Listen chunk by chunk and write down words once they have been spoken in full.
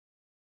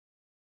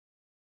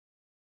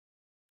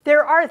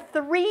There are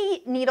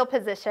 3 needle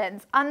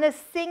positions on the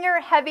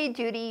Singer Heavy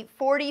Duty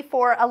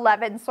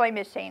 4411 sewing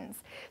machines.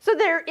 So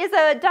there is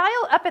a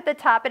dial up at the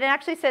top, and it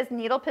actually says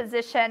needle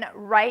position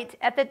right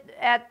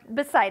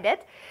beside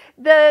it.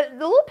 The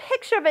little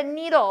picture of a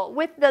needle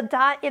with the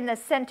dot in the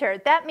center,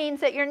 that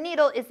means that your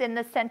needle is in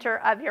the center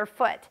of your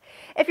foot.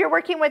 If you're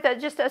working with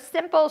just a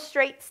simple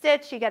straight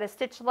stitch, you got a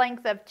stitch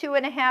length of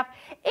 2.5,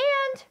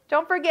 and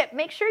don't forget,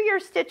 make sure your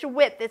stitch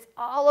width is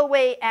all the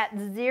way at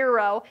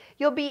 0.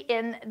 You'll be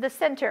in the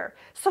center.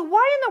 So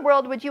why in the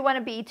world would you want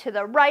to be to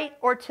the right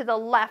or to the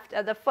left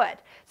of the foot?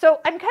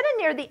 So I'm kind of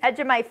near the edge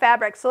of my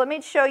fabric, so let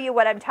me show you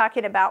what I'm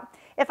talking about.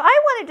 If I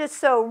wanted to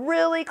sew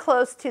really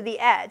close to the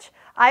edge,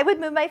 I would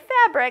move my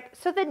fabric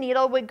so the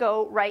needle would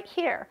go right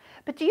here.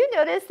 But do you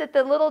notice that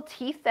the little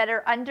teeth that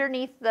are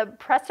underneath the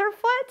presser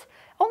foot,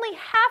 only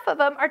half of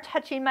them are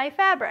touching my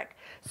fabric?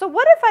 So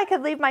what if I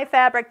could leave my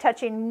fabric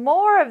touching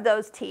more of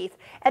those teeth,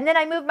 and then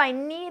I move my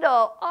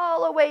needle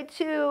all the way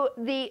to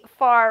the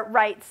far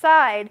right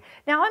side?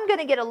 Now I'm going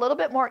to get a little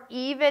bit more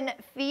even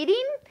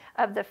feeding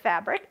of the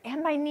fabric,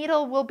 and my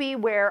needle will be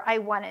where I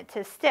want it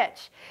to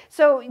stitch.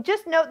 So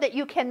just note that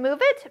you can move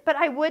it, but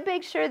I would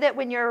make sure that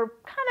when you're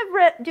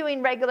kind of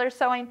doing regular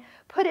sewing,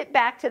 put it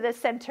back to the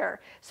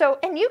center. So,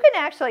 and you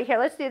can actually, here,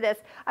 let's do this.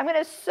 I'm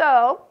going to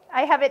sew.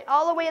 I have it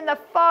all the way in the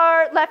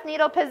far left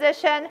needle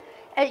position.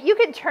 And you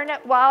can turn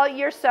it while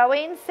you're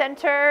sewing,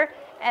 center,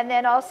 and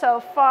then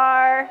also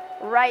far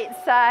right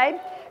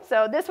side.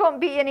 So this won't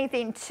be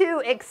anything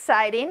too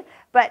exciting,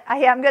 but I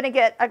am going to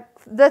get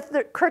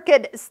the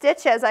crooked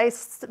stitch as I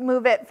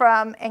move it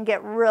from and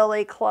get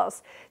really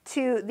close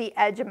to the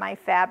edge of my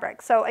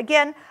fabric. So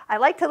again, I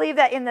like to leave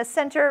that in the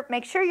center.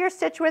 Make sure your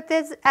stitch width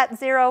is at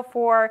 0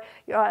 for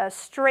a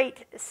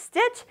straight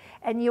stitch,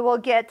 and you will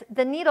get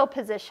the needle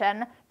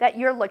position that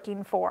you're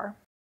looking for.